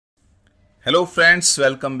Hello friends,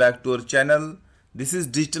 welcome back to our channel. This is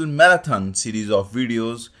Digital Marathon series of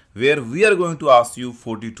videos where we are going to ask you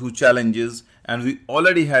 42 challenges, and we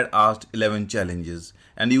already had asked 11 challenges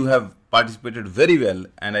and you have participated very well,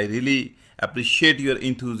 and I really appreciate your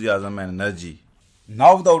enthusiasm and energy.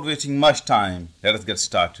 Now without wasting much time, let us get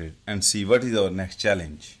started and see what is our next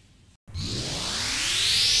challenge.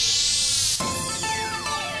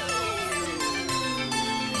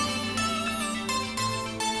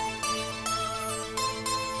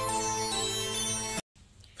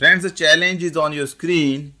 Friends, the challenge is on your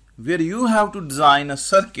screen where you have to design a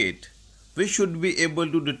circuit which should be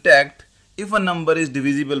able to detect if a number is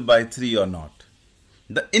divisible by 3 or not.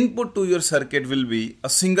 The input to your circuit will be a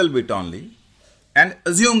single bit only, and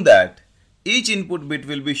assume that each input bit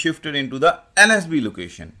will be shifted into the LSB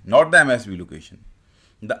location, not the MSB location.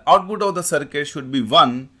 The output of the circuit should be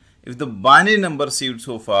 1 if the binary number received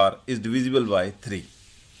so far is divisible by 3.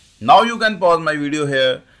 Now you can pause my video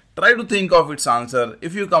here. Try to think of its answer.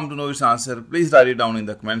 If you come to know its answer, please write it down in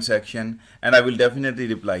the comment section and I will definitely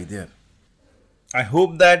reply there. I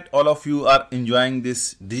hope that all of you are enjoying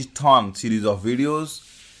this DigiThon series of videos.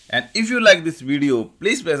 And if you like this video,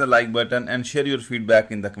 please press the like button and share your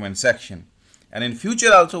feedback in the comment section. And in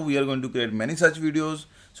future also we are going to create many such videos.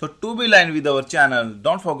 So to be aligned with our channel,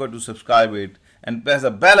 don't forget to subscribe it and press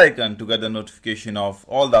the bell icon to get the notification of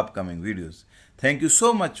all the upcoming videos. Thank you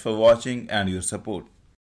so much for watching and your support.